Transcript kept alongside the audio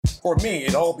For me,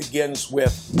 it all begins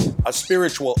with a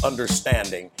spiritual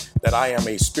understanding that I am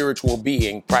a spiritual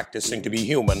being practicing to be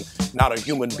human, not a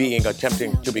human being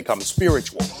attempting to become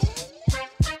spiritual.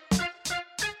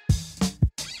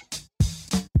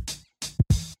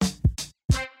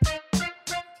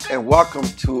 And welcome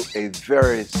to a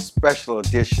very special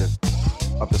edition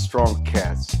of the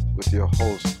StrongCast with your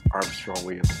host, Armstrong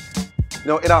Williams. You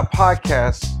know, in our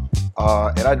podcast,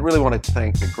 and I really want to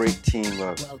thank the great team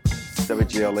of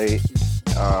WGLA,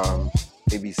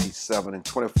 ABC7, and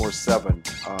 24/7,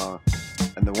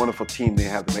 and the wonderful team they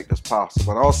have to make this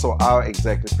possible. But also our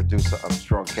executive producer of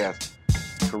StrongCast,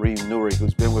 Kareem Nouri,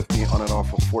 who's been with me on and off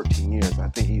for 14 years. I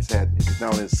think he's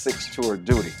now on his 6th tour of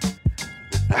duty.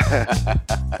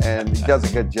 And he does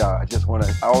a good job.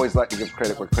 I always like to give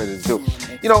credit where credit is due.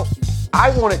 You know,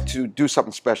 I wanted to do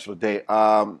something special today.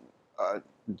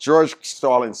 George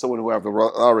Stallings, someone who I have a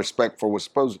lot of respect for, was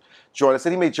supposed to join us,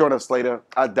 and he may join us later.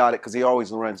 I doubt it because he always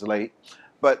runs late,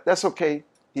 but that's okay.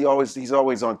 He's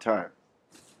always on time.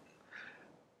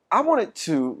 I wanted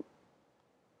to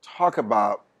talk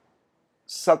about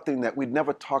something that we'd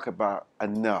never talk about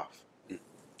enough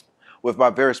with my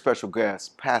very special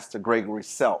guest, Pastor Gregory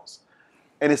Seltz.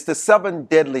 And it's the 7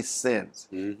 deadly sins.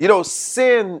 Mm-hmm. You know,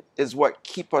 sin is what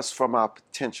keeps us from our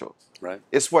potential. Right.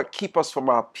 It's what keeps us from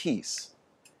our peace.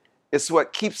 It's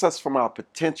what keeps us from our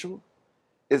potential.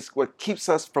 It's what keeps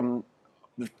us from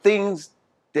the things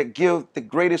that give the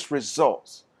greatest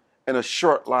results in a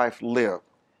short life lived.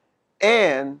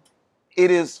 And it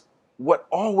is what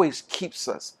always keeps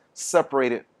us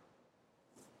separated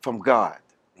from God.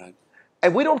 Right.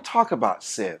 And we don't talk about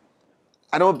sin.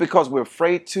 I know because we're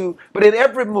afraid to, but in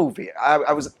every movie,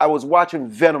 I was watching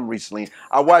Venom recently.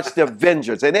 I watched The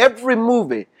Avengers. In every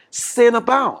movie, sin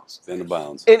abounds. Sin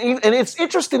abounds. And it's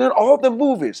interesting in all the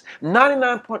movies,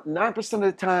 99.9% of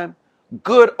the time,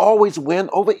 good always win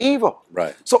over evil.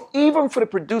 Right. So even for the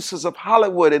producers of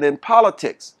Hollywood and in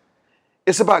politics,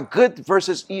 it's about good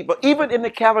versus evil. Even in the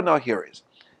Kavanaugh hearings,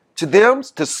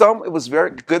 to some, it was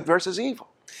very good versus evil.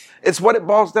 It's what it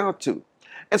boils down to.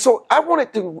 And so I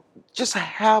wanted to just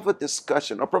have a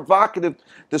discussion, a provocative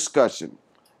discussion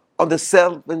on the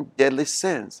 7 deadly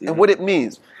sins and what it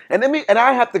means. And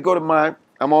I have to go to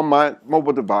I'm on my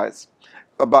mobile device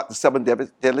about the 7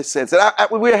 deadly sins. And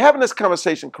we were having this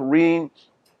conversation, Kareem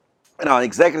and our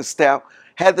executive staff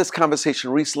had this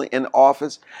conversation recently in the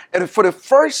office. And for the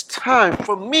first time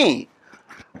for me,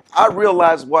 I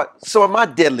realized what some of my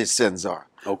deadly sins are.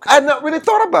 Okay. I had not really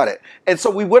thought about it. And so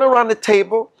we went around the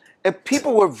table and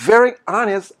people were very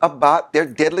honest about their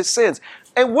deadly sins.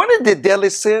 And one of the deadly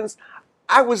sins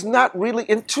I was not really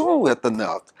in tune with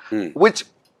enough, which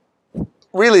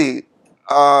really,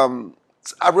 I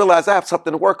realized I have something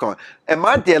to work on. And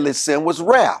my deadly sin was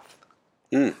wrath.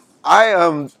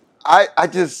 I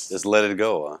just let it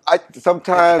go, huh?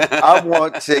 Sometimes I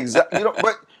want to,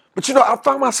 but I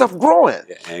found myself growing.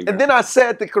 Yeah, and then I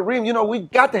said to Kareem, we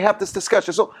got to have this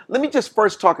discussion. So let me just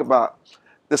first talk about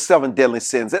the 7 deadly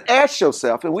sins and ask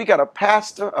yourself, and we got a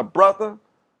pastor, a brother,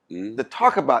 to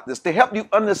talk about this, to help you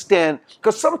understand,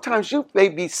 because sometimes you may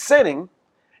be sinning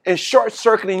and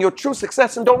short-circuiting your true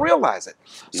success and don't realize it.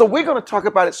 So we're going to talk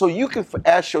about it so you can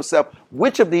ask yourself,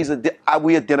 which of these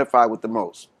we identify with the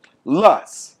most?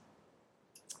 Lust,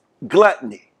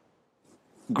 gluttony,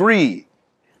 greed,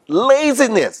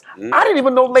 laziness. I didn't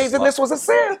even know laziness was a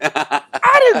sin.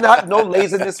 I did not know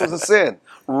laziness was a sin.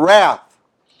 Wrath,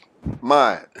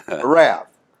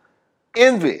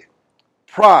 envy,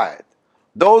 pride.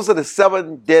 Those are the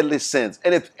 7 deadly sins.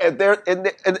 And of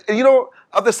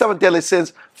the 7 deadly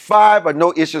sins, 5 are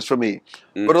no issues for me.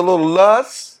 But a little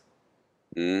lust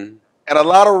and a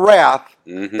lot of wrath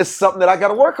is something that I got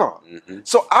to work on.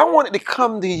 So I wanted to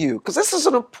come to you because this is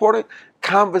an important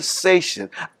conversation.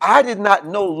 I did not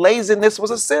know laziness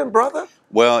was a sin, brother.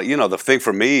 Well, the thing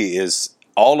for me is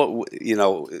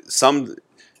some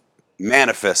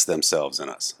manifest themselves in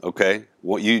us, okay?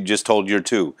 What you just told your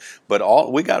 2. But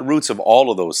we got roots of all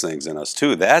of those things in us,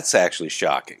 too. That's actually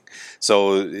shocking.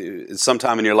 So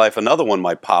sometime in your life, another one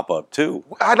might pop up, too.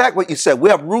 I like what you said.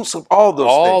 We have roots of all those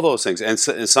things. All those things. And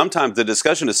sometimes the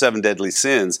discussion of 7 deadly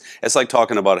sins, it's like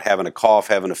talking about having a cough,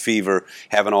 having a fever,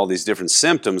 having all these different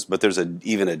symptoms, but there's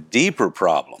even a deeper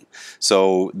problem.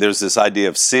 So there's this idea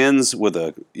of sins with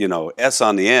a, S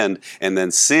on the end, and then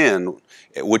sin,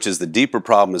 which is the deeper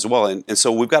problem as well. And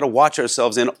so we've got to watch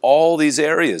ourselves in all these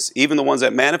areas, even the ones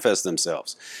that manifest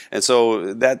themselves. And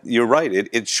so that you're right,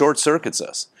 it short circuits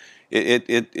us.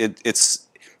 It's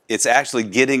actually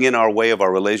getting in our way of our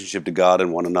relationship to God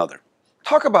and one another.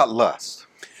 Talk about lust.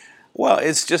 Well,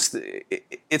 it's just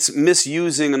it's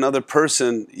misusing another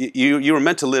person. You were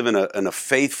meant to live in a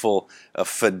faithful, a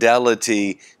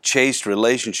fidelity, chaste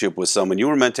relationship with someone. You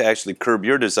were meant to actually curb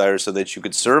your desires so that you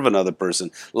could serve another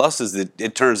person. Lust is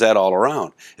it turns that all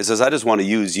around. It says, I just want to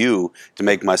use you to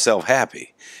make myself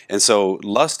happy. And so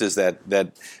lust is that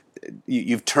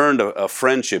you've turned a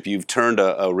friendship, you've turned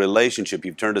a relationship,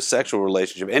 you've turned a sexual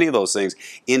relationship, any of those things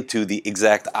into the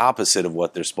exact opposite of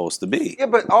what they're supposed to be. Yeah,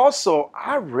 but also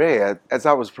I read as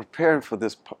I was preparing for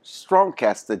this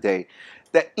StrongCast today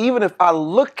that even if I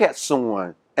look at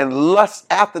someone and lust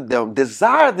after them,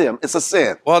 desire them, it's a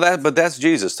sin. Well, but that's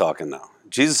Jesus talking now.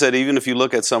 Jesus said, even if you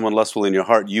look at someone lustful in your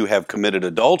heart, you have committed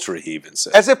adultery, he even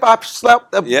said. As if I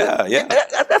slept. Yeah.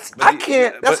 I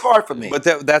can't. That's hard for me. But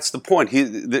that's the point.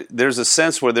 There's a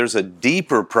sense where there's a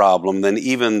deeper problem than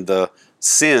even the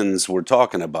sins we're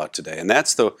talking about today. And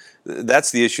that's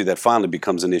the issue that finally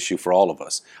becomes an issue for all of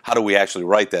us. How do we actually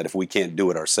write that if we can't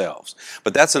do it ourselves?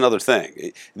 But that's another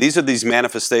thing. These are these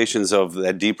manifestations of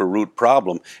that deeper root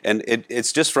problem. And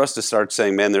it's just for us to start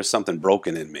saying, man, there's something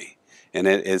broken in me. And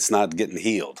it's not getting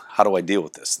healed. How do I deal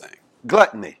with this thing?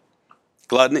 Gluttony.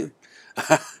 Gluttony?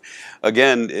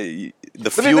 Again,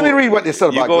 Let me read what they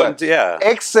said about gluttony.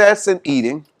 Excess in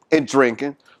eating and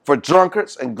drinking, for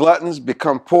drunkards and gluttons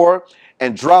become poor,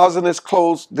 and drowsiness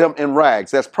clothes them in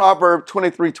rags. That's Proverbs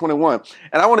 23:21.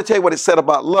 And I want to tell you what it said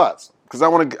about lust, because I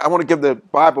want to give the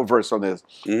Bible verse on this.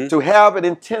 Mm-hmm. To have an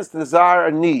intense desire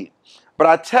or need. But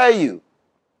I tell you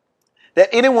that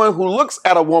anyone who looks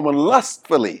at a woman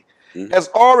lustfully has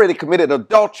already committed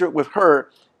adultery with her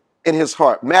in his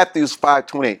heart. Matthew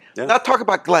 5:28. Yeah. Now talk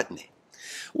about gluttony.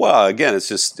 Well, again, it's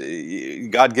just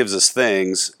God gives us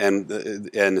things, and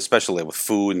especially with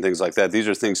food and things like that. These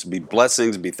are things to be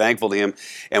blessings, be thankful to Him,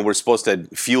 and we're supposed to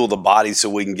fuel the body so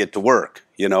we can get to work,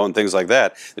 and things like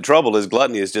that. The trouble is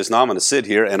gluttony is just, now I'm going to sit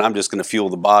here and I'm just going to fuel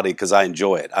the body because I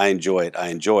enjoy it. I enjoy it. I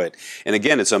enjoy it. And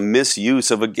again, it's a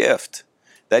misuse of a gift.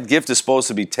 That gift is supposed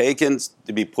to be taken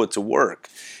to be put to work.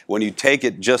 When you take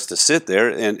it just to sit there,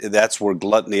 and that's where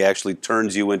gluttony actually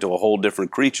turns you into a whole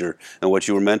different creature than what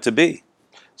you were meant to be.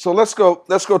 So let's go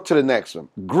to the next one.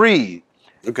 Greed.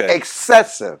 Okay.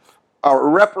 Excessive or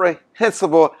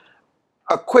reprehensible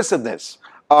acquisitiveness.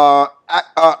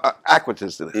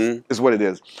 Acquisitiveness is what it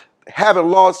is. Having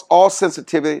lost all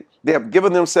sensitivity, they have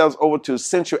given themselves over to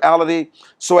sensuality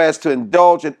so as to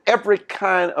indulge in every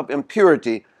kind of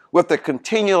impurity with the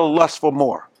continual lust for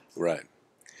more. Right.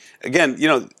 Again,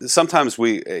 sometimes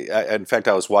in fact,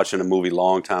 I was watching a movie a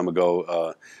long time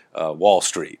ago, Wall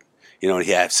Street. And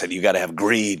he said, you got to have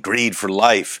greed for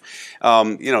life.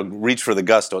 Reach for the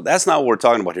gusto. That's not what we're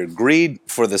talking about here. Greed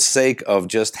for the sake of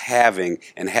just having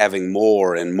and having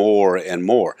more and more and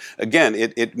more. Again,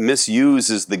 it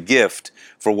misuses the gift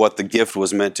for what the gift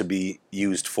was meant to be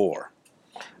used for.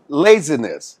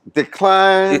 Laziness,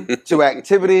 decline to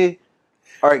activity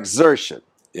or exertion.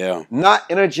 Yeah. Not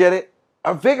energetic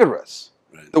or vigorous.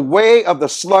 Right. The way of the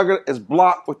sluggard is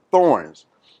blocked with thorns,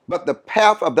 but the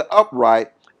path of the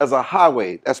upright as a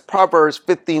highway. That's Proverbs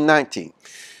 15:19.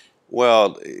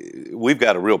 Well, we've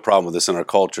got a real problem with this in our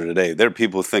culture today. There are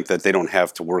people who think that they don't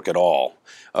have to work at all.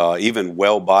 Even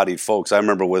well-bodied folks. I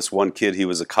remember with one kid, he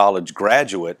was a college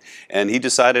graduate, and he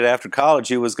decided after college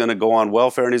he was going to go on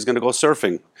welfare and he's going to go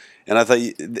surfing. And I thought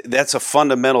that's a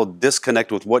fundamental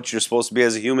disconnect with what you're supposed to be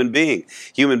as a human being.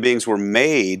 Human beings were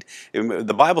made,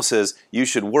 the Bible says, you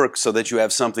should work so that you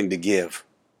have something to give.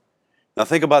 Now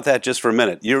think about that just for a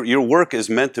minute. Your work is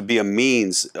meant to be a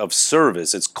means of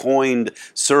service. It's coined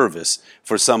service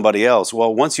for somebody else.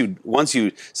 Well, once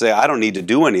you say, I don't need to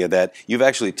do any of that, you've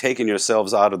actually taken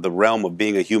yourselves out of the realm of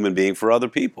being a human being for other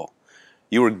people.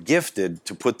 You were gifted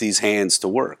to put these hands to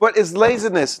work. But is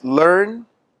laziness learned?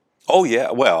 Oh,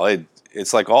 yeah. Well,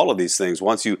 it's like all of these things.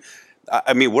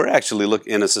 We're actually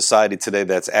in a society today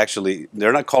that's actually,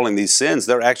 they're not calling these sins.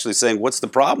 They're actually saying, what's the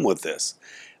problem with this?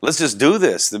 Let's just do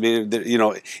this. I mean,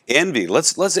 envy.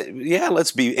 Let's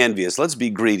be envious. Let's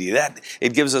be greedy.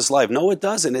 It gives us life. No, it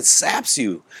doesn't. It saps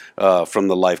you from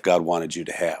the life God wanted you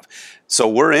to have. So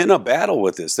we're in a battle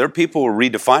with this. There are people who are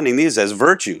redefining these as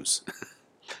virtues.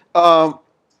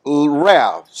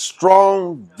 Wrath,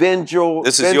 strong, vengeful.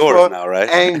 This is yours now, right?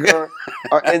 Anger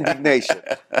or indignation.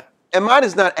 And mine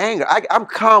is not anger. I'm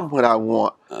calm when I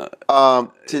want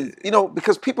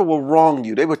because people will wrong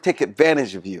you. They will take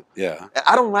advantage of you. Yeah. And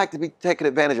I don't like to be taken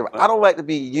advantage of. I don't like to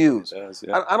be used. Does,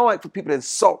 yeah. I don't like for people to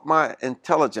insult my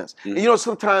intelligence. Mm. And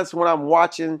sometimes when I'm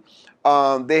watching,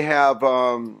 they have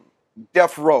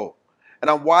Death Row,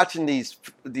 and I'm watching these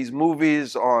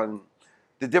movies on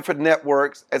the different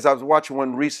networks. As I was watching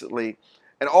one recently,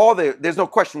 And there's no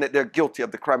question that they're guilty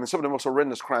of the crime. And some of the most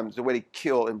horrendous crimes, the way they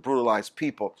kill and brutalize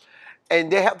people. And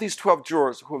they have these 12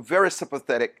 jurors who are very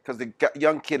sympathetic because the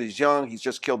young kid is young. He's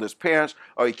just killed his parents,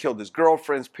 or he killed his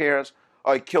girlfriend's parents,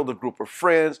 or he killed a group of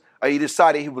friends, or he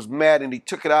decided he was mad and he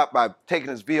took it out by taking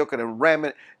his vehicle and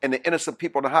ramming it into innocent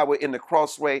people on the highway in the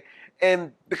crossway.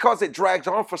 And because it drags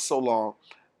on for so long,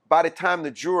 by the time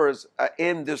the jurors are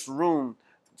in this room,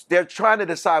 they're trying to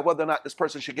decide whether or not this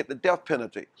person should get the death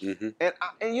penalty. Mm-hmm.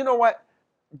 And you know what?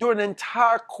 During the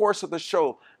entire course of the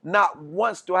show, not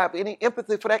once do I have any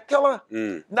empathy for that killer.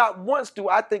 Not once do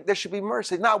I think there should be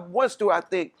mercy. Not once do I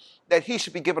think that he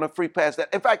should be given a free pass.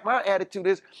 In fact, my attitude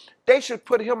is they should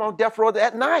put him on death row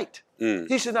that night.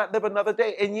 He should not live another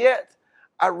day. And yet,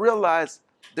 I realize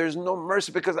there's no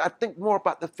mercy because I think more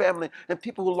about the family and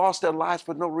people who lost their lives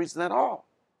for no reason at all.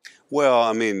 Well,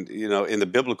 I mean, in the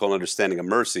biblical understanding of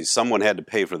mercy, someone had to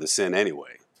pay for the sin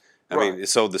anyway. I mean,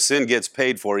 so the sin gets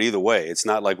paid for either way. It's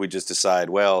not like we just decide,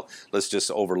 well, let's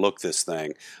just overlook this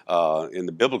thing. In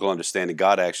the biblical understanding,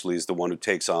 God actually is the one who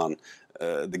takes on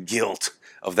the guilt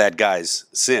of that guy's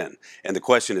sin. And the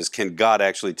question is, can God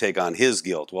actually take on his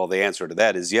guilt? Well, the answer to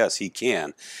that is yes, he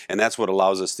can. And that's what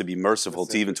allows us to be merciful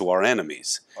even to our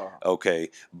enemies.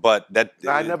 Okay, but that...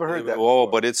 I never heard that Oh,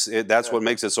 before. but that's what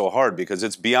makes it so hard, because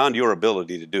it's beyond your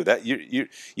ability to do that. You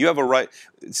have a right...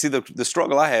 See, the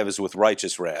struggle I have is with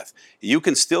righteous wrath. You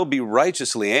can still be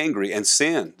righteously angry and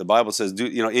sin. The Bible says,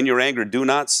 in your anger, do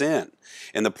not sin.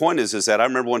 And the point is that I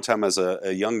remember one time as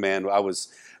a young man,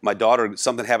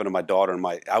 something happened to my daughter, and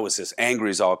I was as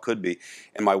angry as all could be.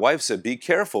 And my wife said, be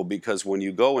careful, because when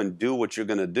you go and do what you're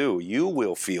going to do, you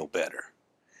will feel better.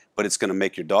 But it's going to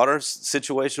make your daughter's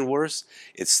situation worse.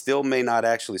 It still may not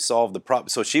actually solve the problem.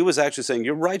 So she was actually saying,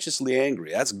 you're righteously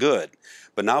angry. That's good.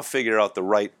 But now figure out the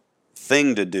right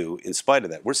thing to do in spite of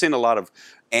that. We're seeing a lot of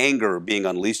anger being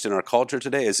unleashed in our culture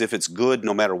today as if it's good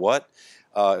no matter what.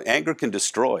 Anger can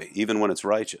destroy, even when it's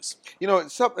righteous.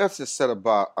 Something else is said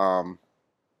about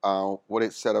what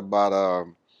it said about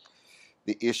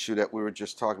the issue that we were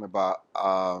just talking about,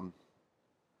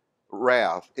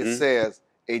 wrath. It says,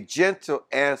 a gentle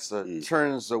answer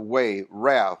turns away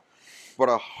wrath, but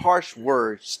a harsh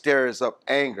word stirs up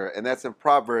anger. And that's in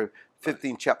Proverbs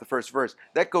 15, chapter 1st verse.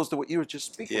 That goes to what you were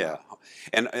just speaking about.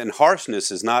 And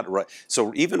harshness is not right.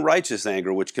 So even righteous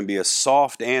anger, which can be a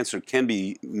soft answer, can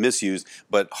be misused.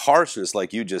 But harshness,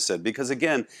 like you just said, because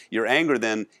again, your anger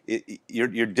then,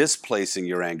 you're displacing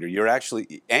your anger.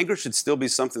 Anger should still be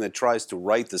something that tries to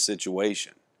right the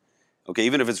situation. Okay,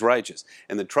 even if it's righteous.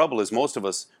 And the trouble is, most of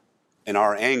us, in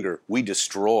our anger, we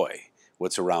destroy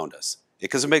what's around us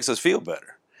because it makes us feel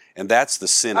better. And that's the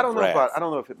sin of wrath. I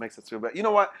don't know if it makes us feel better. You know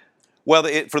what? Well,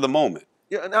 for the moment.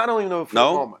 Yeah, I don't even know for the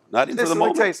moment. Not even for the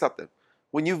moment. Let me tell you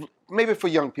something. Maybe for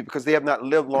young people, because they have not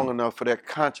lived long enough for their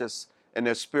conscience and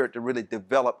their spirit to really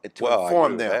develop and to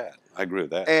inform them. I agree with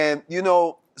that. And,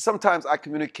 sometimes I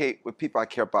communicate with people I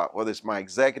care about, whether it's my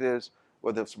executives,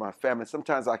 whether it's my family.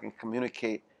 Sometimes I can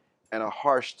communicate in a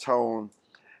harsh tone.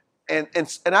 And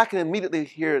I can immediately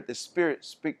hear the Spirit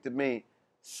speak to me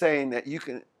saying that you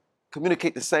can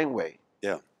communicate the same way.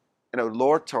 Yeah. In a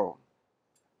lower tone,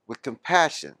 with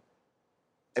compassion,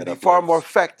 and be far more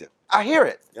effective. I hear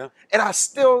it. Yeah. And I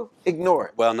still ignore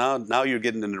it. Well, now you're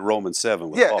getting into Romans 7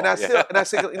 with Paul. And I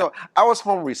say, I was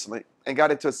home recently and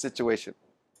got into a situation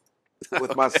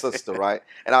with my sister, right?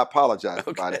 And I apologize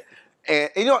about it. And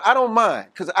I don't mind,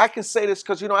 because I can say this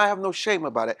because, I have no shame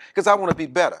about it, because I want to be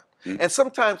better. And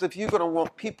sometimes if you're going to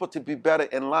want people to be better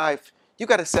in life, you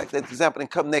got to set that example and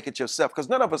come naked yourself, because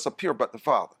none of us are pure but the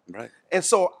Father. Right. And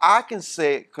so I can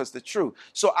say it because the truth.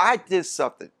 So I did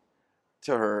something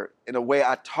to her in a way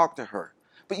I talked to her.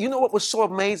 But you know what was so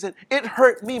amazing? It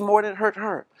hurt me more than it hurt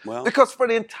her. Well, because for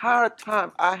the entire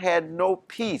time, I had no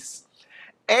peace.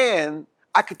 And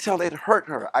I could tell it hurt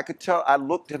her. I could tell I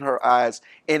looked in her eyes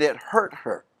and it hurt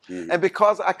her. And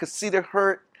because I could see the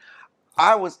hurt,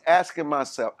 I was asking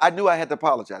myself, I knew I had to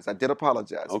apologize. I did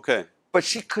apologize. Okay. But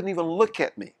she couldn't even look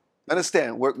at me.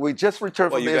 Understand? We just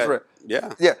returned from Israel.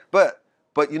 Yeah. But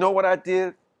you know what I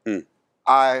did?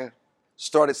 I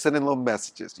started sending little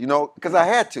messages, because I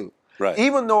had to. Right.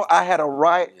 Even though I had a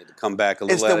right. You had to come back a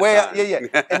little It's the way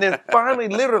And then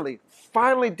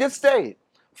finally this day,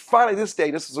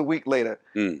 this is a week later,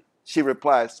 she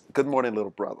replies, "Good morning,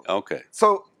 little brother." Okay.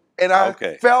 So, and I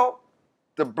felt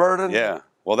the burden. Yeah.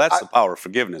 Well, that's the power of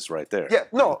forgiveness right there. Yeah,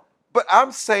 no. But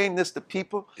I'm saying this to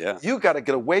people. Yeah. You got to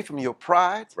get away from your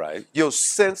pride, right? Your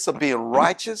sense of being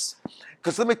righteous.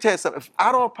 Because let me tell you something. If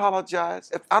I don't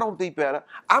apologize, if I don't be better,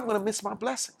 I'm going to miss my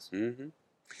blessings.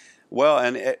 Well,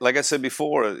 and like I said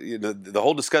before, the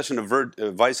whole discussion of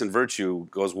vice and virtue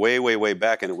goes way, way, way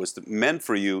back, and it was meant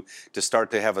for you to start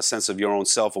to have a sense of your own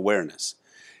self-awareness.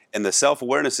 And the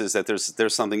self-awareness is that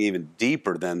there's something even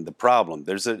deeper than the problem.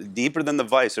 Deeper than the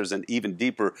vice. There's an even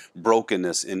deeper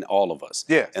brokenness in all of us.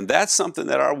 Yeah. And that's something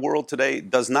that our world today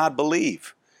does not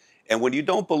believe. And when you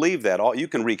don't believe that, you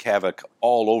can wreak havoc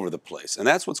all over the place. And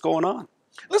that's what's going on.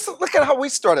 Listen, look at how we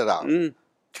started out. I mean,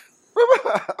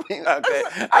 Okay.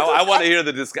 I want to hear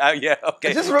the discussion. Yeah,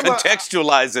 okay. Just remember,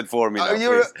 contextualize it for me now,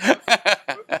 you please.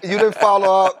 you didn't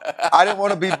follow up. I didn't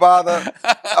want to be bothered.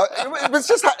 It's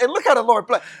just and look how the Lord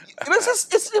played. We're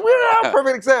a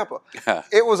perfect example.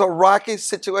 It was a rocky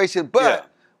situation, but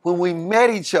when we met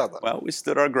each other, well, we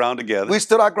stood our ground together.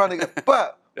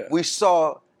 But we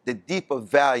saw the deeper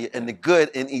value and the good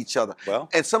in each other. Well,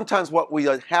 and sometimes what we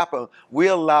happen, we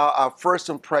allow our first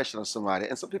impression of somebody,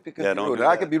 and some people can be rude, and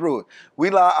I can be rude. We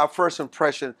allow our first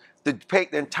impression to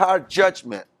paint the entire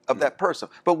judgment of that person.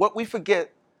 But what we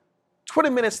forget,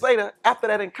 20 minutes later, after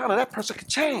that encounter, that person could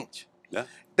change. Yeah.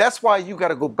 That's why you got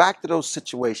to go back to those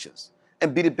situations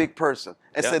and be the big person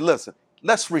and say, listen,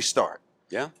 let's restart.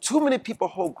 Yeah. Too many people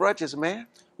hold grudges, man.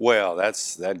 Well, that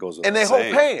goes without and they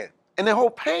saying. hold pain. And they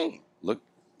hold pain. Look,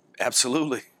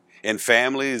 absolutely. In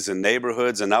families and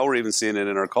neighborhoods, and now we're even seeing it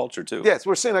in our culture too. Yes,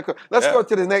 we're seeing that. Let's go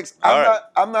to the next.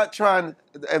 I'm not trying,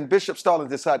 and Bishop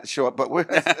Stallings decided to show up, but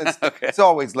it's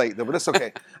always late though, but it's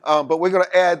okay. But we're going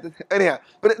to add, anyhow.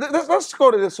 But let's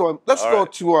go to this one. Let's go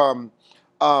to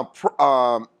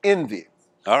envy.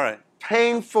 All right.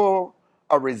 Painful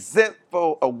or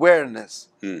resentful awareness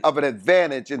of an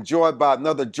advantage enjoyed by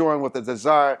another, joined with a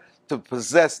desire to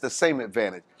possess the same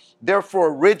advantage.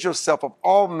 Therefore, rid yourself of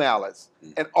all malice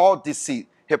and all deceit,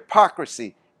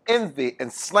 hypocrisy, envy,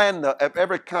 and slander of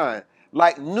every kind.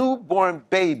 Like newborn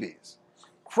babies,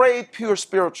 crave pure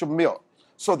spiritual milk,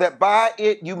 so that by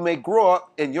it you may grow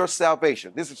up in your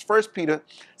salvation. This is 1 Peter,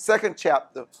 2nd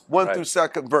chapter, 1 through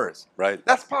 2nd verse. Right.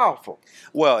 That's powerful.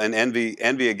 Well, and envy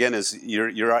again is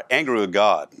you're angry with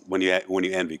God when you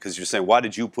envy, because you're saying, why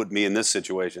did you put me in this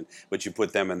situation, but you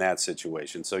put them in that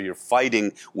situation? So you're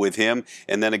fighting with Him,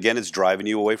 and then again, it's driving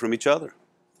you away from each other.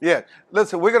 Yeah.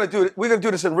 Listen, we're gonna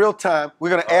do this in real time. We're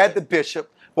gonna add the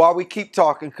bishop while we keep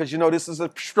talking, because you know this is a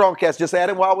StrongCast. Just add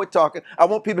him while we're talking. I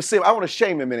want people to see him. I want to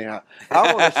shame him anyhow.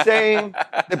 I want to shame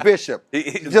the bishop.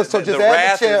 Just add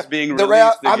the chair. Is being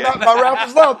released again. My wrath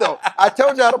is love, though. I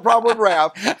told you I had a problem with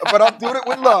wrath, but I'm doing it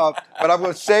with love. But I'm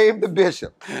going to shame the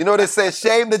bishop. You know they say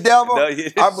shame the devil. No,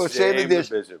 I'm going to shame the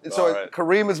bishop. And so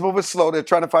Kareem is moving slow. They're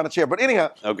trying to find a chair. But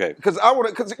anyhow, because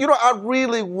I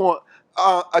really want.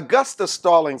 Augustus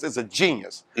Stallings is a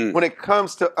genius when it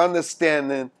comes to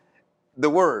understanding the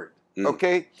word,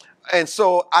 okay? And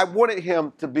so I wanted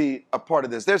him to be a part of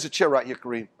this. There's a chair right here,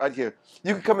 Kareem, right here.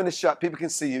 You can come in the shop. People can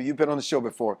see you. You've been on the show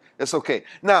before. It's okay.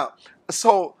 Now,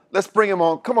 so let's bring him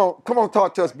on. Come on,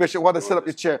 talk to us, Bishop, while they set up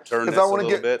your chair. Turn this a little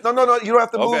bit. No, you don't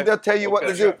have to move. They'll tell you what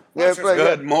to do.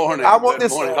 Good morning. I want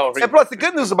this. And plus, the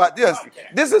good news about this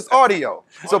is audio.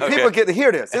 So people get to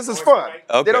hear this. This is fun.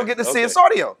 They don't get to see it's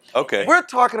audio. Okay. We're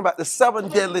talking about the 7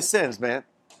 deadly sins, man.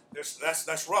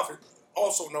 That's rough.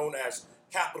 Also known as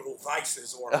capital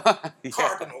vices or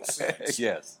cardinal sins.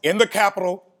 Yes. In the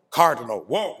capital, cardinal.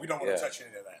 Whoa, we don't want to touch any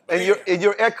of that. But and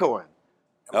you're echoing.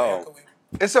 Am I echoing?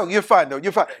 And so you're fine, though.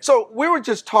 You're fine. So we were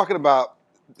just talking about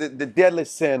the deadly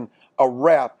sin of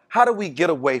wrath. How do we get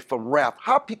away from wrath?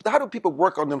 How do people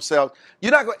work on themselves?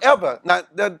 You're not going to ever. Now,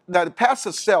 the pastor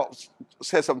Seltz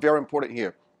says something very important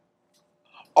here.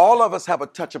 All of us have a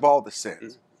touch of all the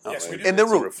sins. Yes, we do. In the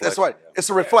root. That's right. It's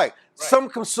a reflect. Right. Some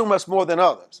consume us more than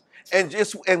others.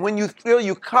 And when you feel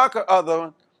you conquer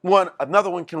another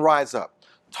one can rise up.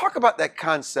 Talk about that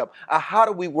concept of how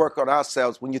do we work on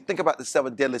ourselves when you think about the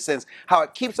 7 deadly sins, how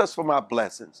it keeps us from our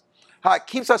blessings, how it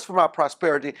keeps us from our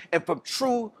prosperity, and from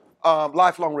true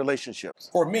lifelong relationships.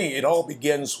 For me, it all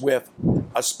begins with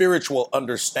a spiritual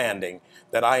understanding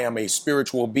that I am a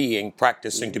spiritual being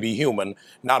practicing to be human,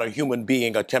 not a human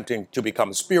being attempting to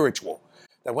become spiritual.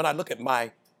 That when I look at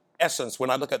my essence,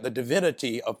 when I look at the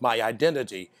divinity of my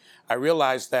identity, I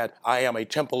realize that I am a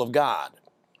temple of God.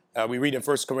 We read in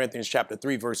 1 Corinthians chapter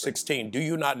 3, verse 16, do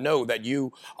you not know that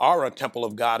you are a temple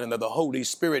of God and that the Holy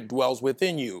Spirit dwells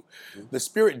within you? The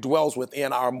Spirit dwells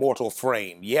within our mortal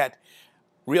frame, yet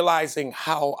realizing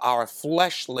how our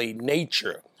fleshly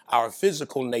nature, our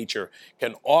physical nature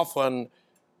can often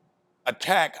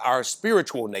attack our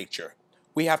spiritual nature.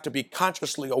 We have to be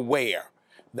consciously aware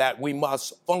that we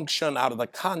must function out of the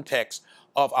context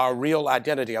of our real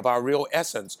identity, of our real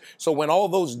essence. So when all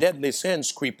those deadly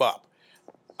sins creep up,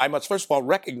 I must first of all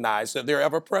recognize that they're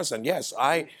ever present. Yes,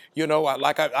 I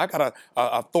got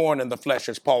a thorn in the flesh,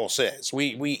 as Paul says.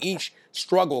 We each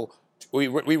struggle. We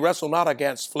wrestle not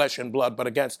against flesh and blood, but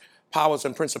against powers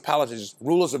and principalities,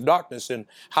 rulers of darkness in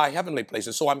high heavenly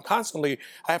places. So I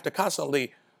have to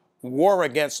constantly war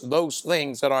against those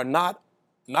things that are not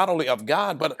only of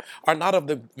God, but are not of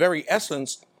the very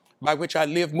essence by which I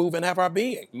live, move, and have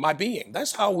my being.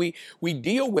 That's how we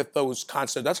deal with those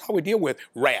concepts. That's how we deal with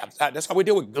wrath. That's how we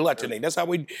deal with gluttony. That's how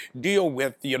we deal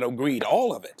with, greed,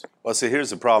 all of it. Well, see, here's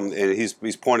the problem, and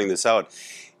he's pointing this out.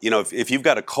 If you've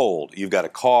got a cold, you've got a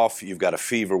cough, you've got a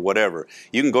fever, whatever,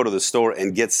 you can go to the store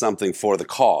and get something for the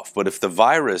cough. But if the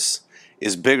virus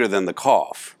is bigger than the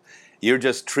cough, you're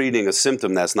just treating a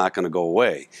symptom that's not going to go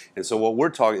away. And so what we're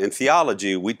talking, in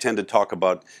theology, we tend to talk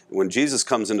about when Jesus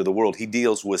comes into the world, he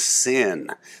deals with sin,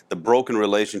 the broken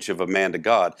relationship of man to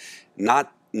God,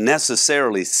 not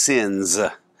necessarily sins.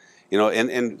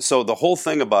 And so the whole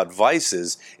thing about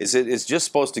vices is it's just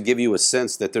supposed to give you a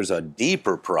sense that there's a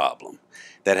deeper problem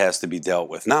that has to be dealt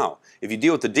with. Now, if you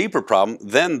deal with the deeper problem,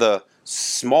 then the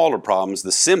smaller problems,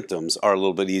 the symptoms, are a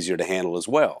little bit easier to handle as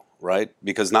well, right?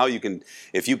 Because now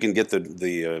if you can get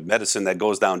the medicine that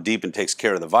goes down deep and takes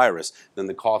care of the virus, then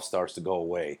the cough starts to go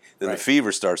away, then the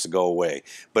fever starts to go away.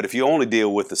 But if you only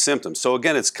deal with the symptoms, so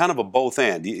again, it's kind of a both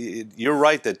and. You're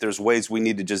right that there's ways we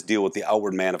need to just deal with the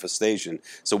outward manifestation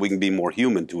so we can be more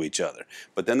human to each other.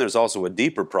 But then there's also a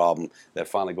deeper problem that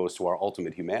finally goes to our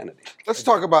ultimate humanity. Let's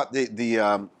talk about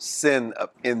the sin of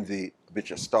envy,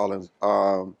 Bishop Stallings.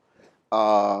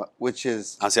 Which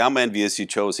is... I'm envious you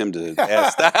chose him to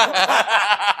ask that.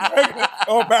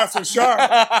 Oh, Pastor Sharp.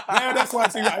 Man, that's why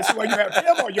I see why you have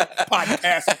him on your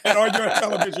podcast and on your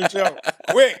television show.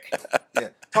 Quick. Yeah.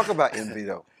 Talk about envy,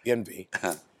 though. Envy.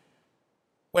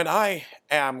 When I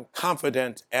am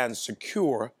confident and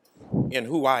secure in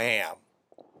who I am,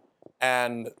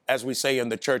 and as we say in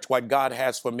the church, what God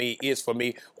has for me is for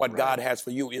me. What God has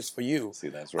for you is for you. See,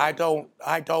 that's right.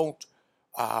 I don't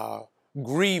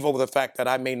grieve over the fact that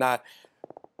I may not,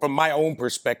 from my own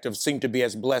perspective, seem to be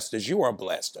as blessed as you are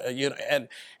blessed. And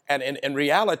in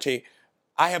reality,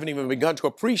 I haven't even begun to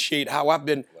appreciate how I've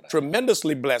been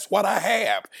tremendously blessed, what I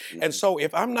have. Mm-hmm. And so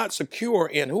if I'm not secure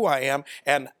in who I am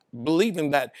and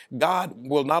believing that God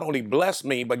will not only bless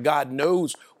me, but God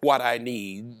knows what I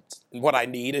need,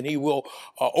 and he will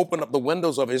open up the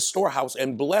windows of his storehouse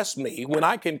and bless me. When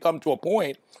I can come to a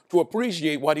point to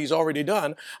appreciate what he's already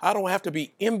done, I don't have to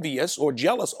be envious or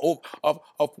jealous of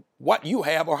what you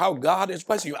have or how God is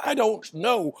blessing you. I don't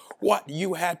know what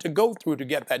you had to go through to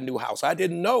get that new house. I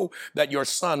didn't know that your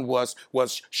son was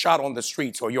shot on the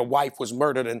streets or your wife was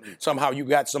murdered and somehow you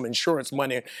got some insurance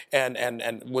money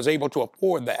and was able to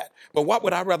afford that. But what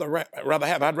would I rather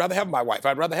have? I'd rather have my wife.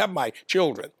 I'd rather have my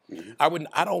children. Mm-hmm.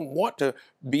 I don't want to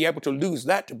be able to lose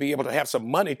that to be able to have some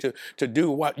money to do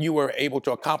what you were able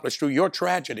to accomplish through your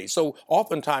tragedy. So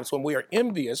oftentimes when we are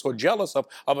envious or jealous of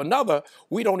another,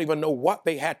 we don't even know what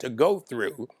they had to go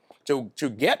through to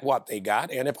get what they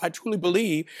got. And if I truly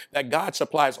believe that God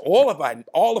supplies all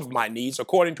of my needs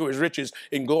according to his riches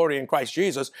in glory in Christ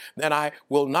Jesus, then I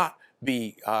will not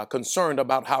be concerned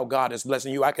about how God is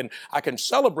blessing you. I can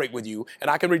celebrate with you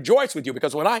and I can rejoice with you,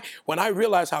 because when I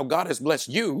realize how God has blessed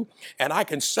you and I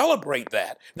can celebrate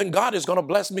that, then God is going to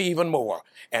bless me even more,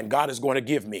 and God is going to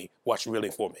give me what's really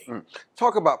for me.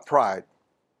 Talk about pride.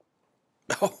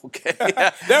 Okay.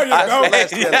 There you go.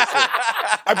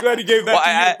 I'm glad he gave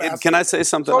that to you, can I say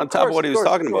something on top of what he was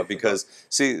talking about? Because,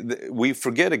 see, we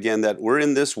forget again that we're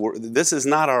in this world. This is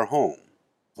not our home.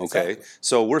 Okay, exactly.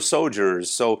 So we're sojourners.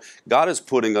 So God is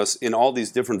putting us in all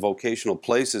these different vocational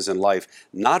places in life,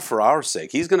 not for our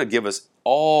sake. He's going to give us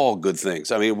all good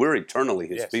things. I mean, we're eternally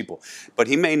his people. But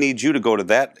he may need you to go to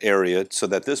that area so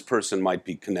that this person might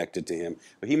be connected to him.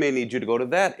 But he may need you to go to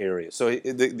that area. So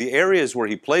the areas where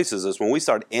he places us, when we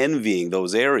start envying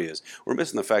those areas, we're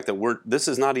missing the fact that this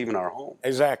is not even our home.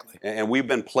 Exactly. And we've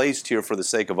been placed here for the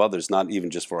sake of others, not even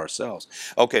just for ourselves.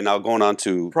 Okay, now going on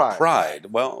to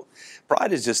pride. Well,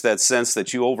 pride is just that sense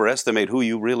that you overestimate who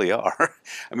you really are.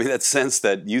 I mean, that sense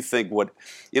that you think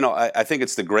I think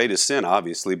it's the greatest sin,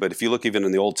 obviously, but if you look even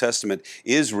in the Old Testament,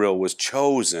 Israel was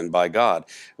chosen by God.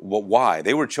 Well, why?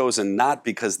 They were chosen not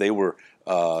because they were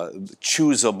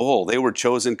choosable. They were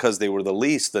chosen because they were the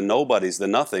least, the nobodies, the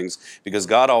nothings, because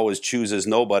God always chooses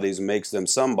nobodies and makes them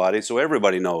somebody, so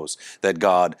everybody knows that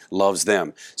God loves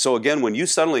them. So again, when you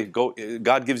suddenly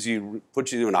God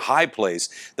puts you in a high place,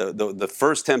 the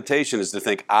first temptation is to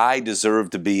think, I deserve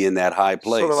to be in that high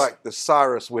place. Sort of like the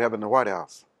Cyrus we have in the White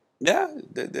House. Yeah,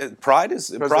 pride is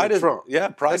Trump. pride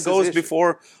That's his goes issue.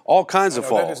 before all kinds of That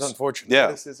faults. is unfortunate. Yeah,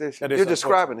 That is his issue. That is You're unfortunate.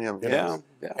 describing him. yeah,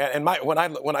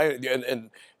 yeah. And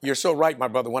you're so right, my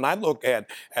brother. When I look at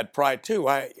pride too,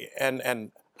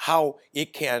 and how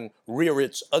it can rear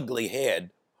its ugly head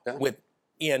Yeah.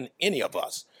 within any of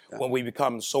us when we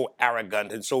become so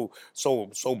arrogant and so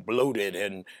bloated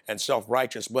and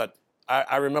self-righteous. But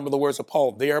I remember the words of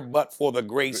Paul: "There, but for the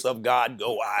grace of God,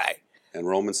 go I." And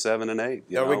Romans 7 and 8.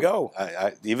 There we go.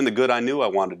 I even the good I knew I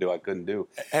wanted to do, I couldn't do.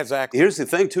 Exactly. Here's the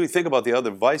thing, too. You think about the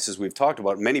other vices we've talked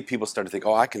about. Many people start to think,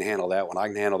 "Oh, I can handle that one. I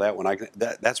can handle that one."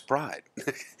 That's pride.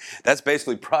 That's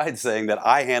basically pride saying that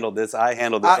I handled this. I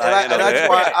handled this. And that's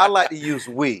why I like to use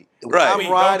we. Right. I'm We,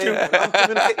 riding. don't you? I'm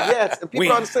communicating. Yes, and people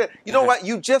We. understand. You know what?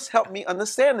 You just helped me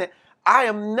understand that I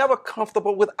am never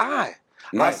comfortable with I.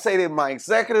 I Right. say to my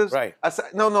executives, Right. I say,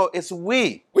 no, it's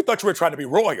we. We thought you were trying to be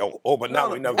royal. Oh, but now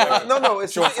we know. No,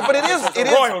 it's but it is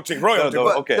royalty. No,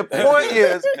 But okay. the point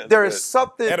is, there is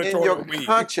something in Editorial your we.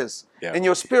 conscious, Yeah. in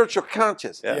your spiritual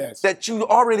conscious, Yeah. Yes. that you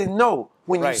already know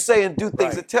when you Right. say and do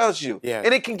things. Right. It tells you, Yes.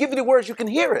 and it can give you the words. You can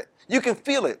hear it. You can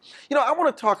feel it. You know, I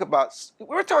want to talk about.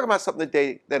 We're talking about something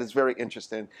today that is very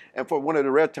interesting, and for one of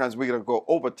the rare times we're going to go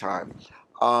overtime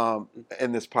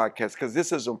in this podcast because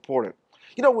this is important.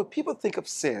 You know, when people think of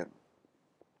sin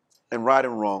and right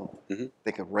and wrong, Mm-hmm.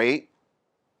 think of rape,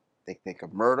 they think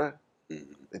of murder,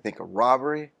 Mm-hmm. they think of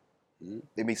robbery, Mm-hmm.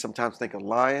 they may sometimes think of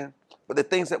lying. But the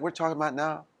things that we're talking about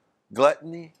now,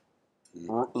 gluttony,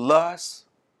 lust,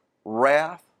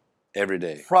 wrath, Every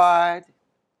day. pride,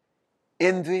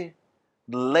 envy,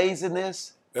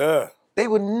 laziness, they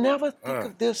would never think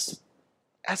of this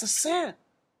as a sin.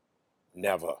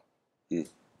 Never. Mm.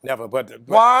 Never. But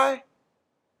Why?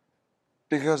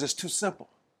 Because it's too simple.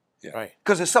 Right.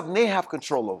 Because it's something they have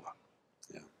control over.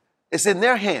 Yeah. It's in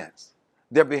their hands,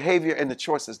 their behavior and the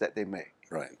choices that they make.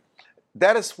 Right.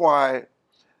 That is why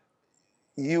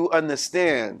you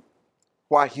understand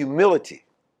why humility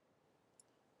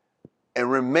and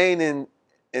remaining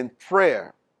in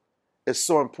prayer is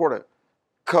so important.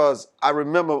 Because I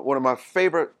remember one of my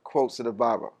favorite quotes in the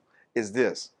Bible is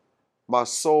this: "My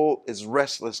soul is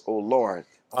restless, O Lord,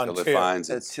 Until it finds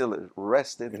it. until it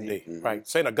rests in thee." Indeed. Right.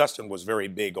 St. Augustine was very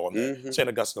big on that. Mm-hmm. St.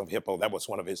 Augustine of Hippo, that was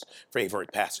one of his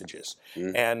favorite passages.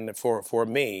 Mm-hmm. And for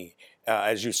me,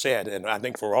 as you said, and I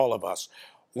think for all of us,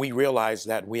 we realize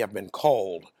that we have been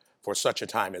called for such a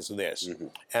time as this. Mm-hmm.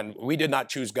 And we did not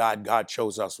choose God, God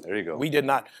chose us. There you go. We did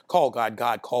not call God,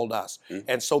 God called us. Mm-hmm.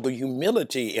 And so the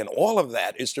humility in all of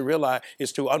that is to realize,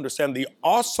 is to understand the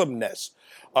awesomeness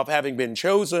of having been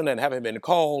chosen and having been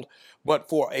called, but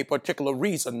for a particular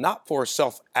reason, not for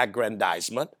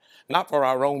self-aggrandizement, not for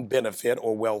our own benefit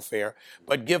or welfare,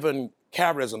 but given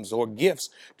charisms or gifts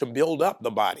to build up the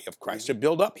body of Christ, to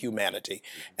build up humanity.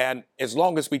 And as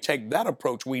long as we take that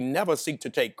approach, we never seek to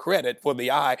take credit for the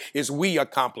I, is we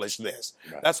accomplish this.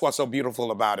 Right. That's what's so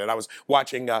beautiful about it. I was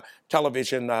watching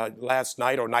television last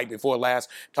night or night before last.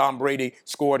 Tom Brady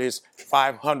scored his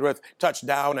 500th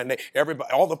touchdown, and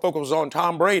everybody, all the focus was on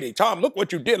Tom Brady. Tom, look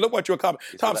what you did. Look what you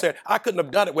accomplished. Tom said, I couldn't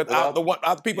have done it without the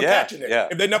other people catching it. Yeah.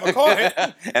 If they never caught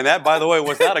it. And that, by the way,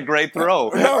 was not a great throw.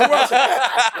 No, it wasn't.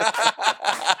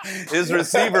 His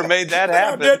receiver made that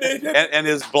happen, and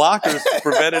his blockers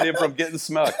prevented him from getting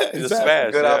smacked. Just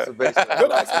smashed. Good Yeah. observation.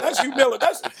 That's humility.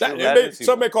 That is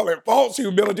Some may call it false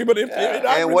humility, but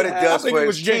And what it does I think for it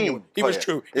was his genuine. team He was player.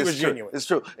 true. He It's was true. genuine. It's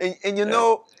true. And you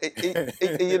know,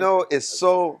 you know,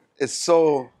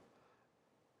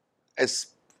 it's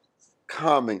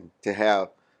calming to have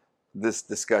this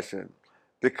discussion,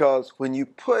 because when you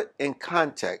put in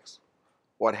context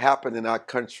what happened in our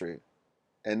country,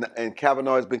 and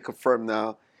Kavanaugh has been confirmed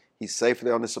now, he's safely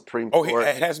on the Supreme Oh, Court.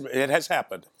 it has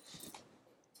happened.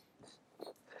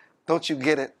 Don't you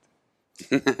get it?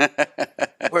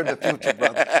 We're in the future,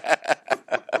 brother.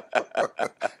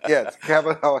 Yes,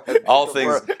 Kavanaugh. has been All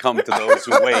things confirmed. come to those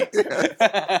who wait.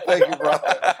 Thank you, bro.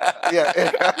 Yeah.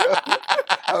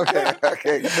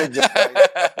 Okay.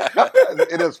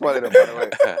 It is funny, though, by the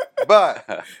way.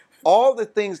 But all the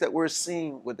things that we're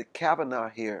seeing with the Kavanaugh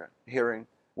hearing,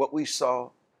 what we saw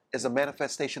is a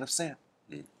manifestation of sin.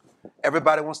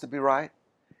 Everybody wants to be right.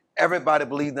 Everybody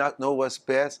believes not know what's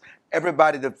best.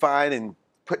 Everybody define and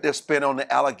put their spin on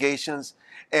the allegations.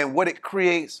 And what it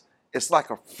creates, it's like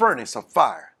a furnace of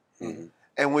fire. Mm-hmm.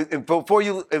 And before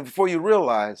you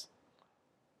realize,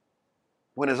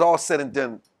 when it's all said and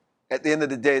done, at the end of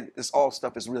the day, this all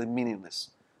stuff is really meaningless.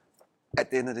 At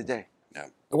the end of the day.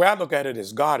 The way I look at it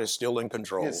is God is still in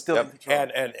control. It's still in control.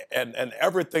 And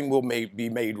everything will be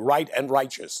made right and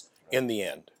righteous in the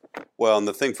end. Well, and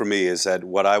the thing for me is that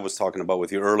what I was talking about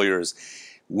with you earlier is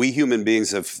we human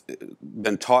beings have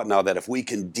been taught now that if we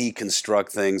can deconstruct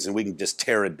things and we can just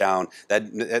tear it down,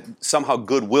 that somehow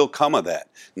good will come of that.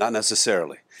 Not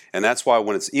necessarily. And that's why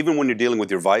even when you're dealing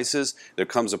with your vices, there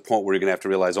comes a point where you're going to have to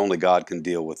realize only God can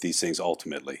deal with these things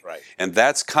ultimately. Right. And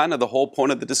that's kind of the whole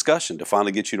point of the discussion, to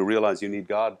finally get you to realize you need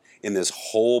God in this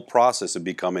whole process of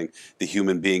becoming the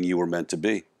human being you were meant to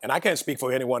be. And I can't speak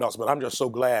for anyone else, but I'm just so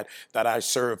glad that I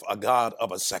serve a God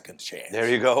of a second chance. There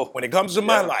you go. When it comes to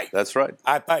my life, That's right.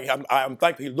 I'm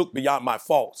thankful He looked beyond my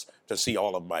faults to see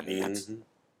all of my needs. Mm-hmm.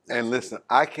 And listen,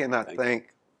 I cannot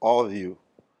thank all of you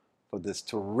for this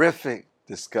terrific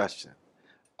discussion.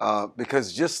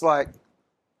 Because just like,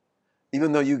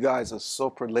 even though you guys are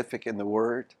so prolific in the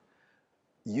Word,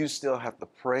 you still have to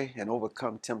pray and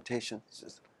overcome temptations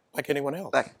just Like anyone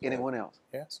else. like anyone else.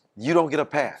 Yes. You don't get a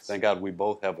pass. Thank God we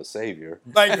both have a Savior.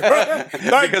 Thank you.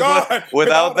 Thank God.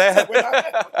 Without that,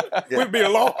 we'd be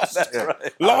lost. That's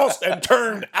right. Lost and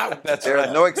turned out. There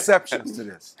are no exceptions to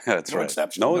this. That's No right.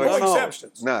 exceptions. No, No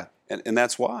exceptions. None. And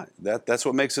that's why. That's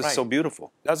what makes us Right. so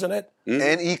beautiful. Doesn't it?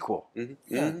 And equal.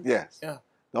 Yeah. Yes. Yeah.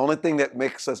 The only thing that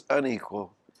makes us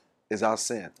unequal is our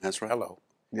sin. That's right. Hello.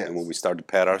 Yes. And when we start to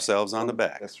pat ourselves on the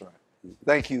back. That's right.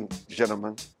 Thank you,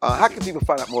 gentlemen. How can people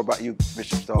find out more about you,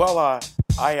 Bishop Stallings? Well,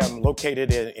 I am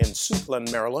located in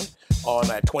Suitland, Maryland, on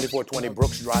 2420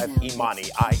 Brooks Drive, Imani.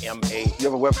 I-M-A.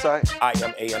 You have a website?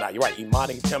 I-M-A-N-I. You're right.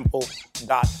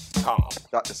 ImaniTemple.com.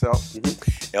 Dr. Seltz?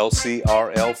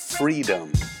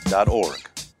 LCRLfreedom.org.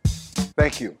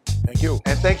 Thank you. Thank you.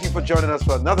 And thank you for joining us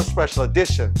for another special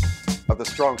edition of the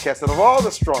StrongCast. And of all the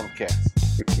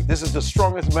StrongCasts, this is the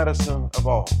strongest medicine of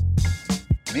all.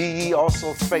 Be ye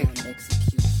also faithful,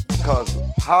 because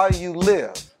how you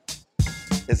live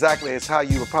exactly is how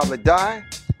you will probably die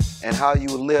and how you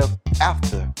will live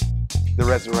after the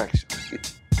resurrection.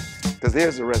 Because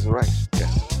there's a resurrection.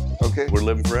 Okay? We're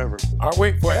living forever. Aren't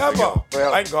we? Forever.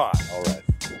 Forever. Thank God. All right.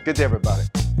 Good day, everybody.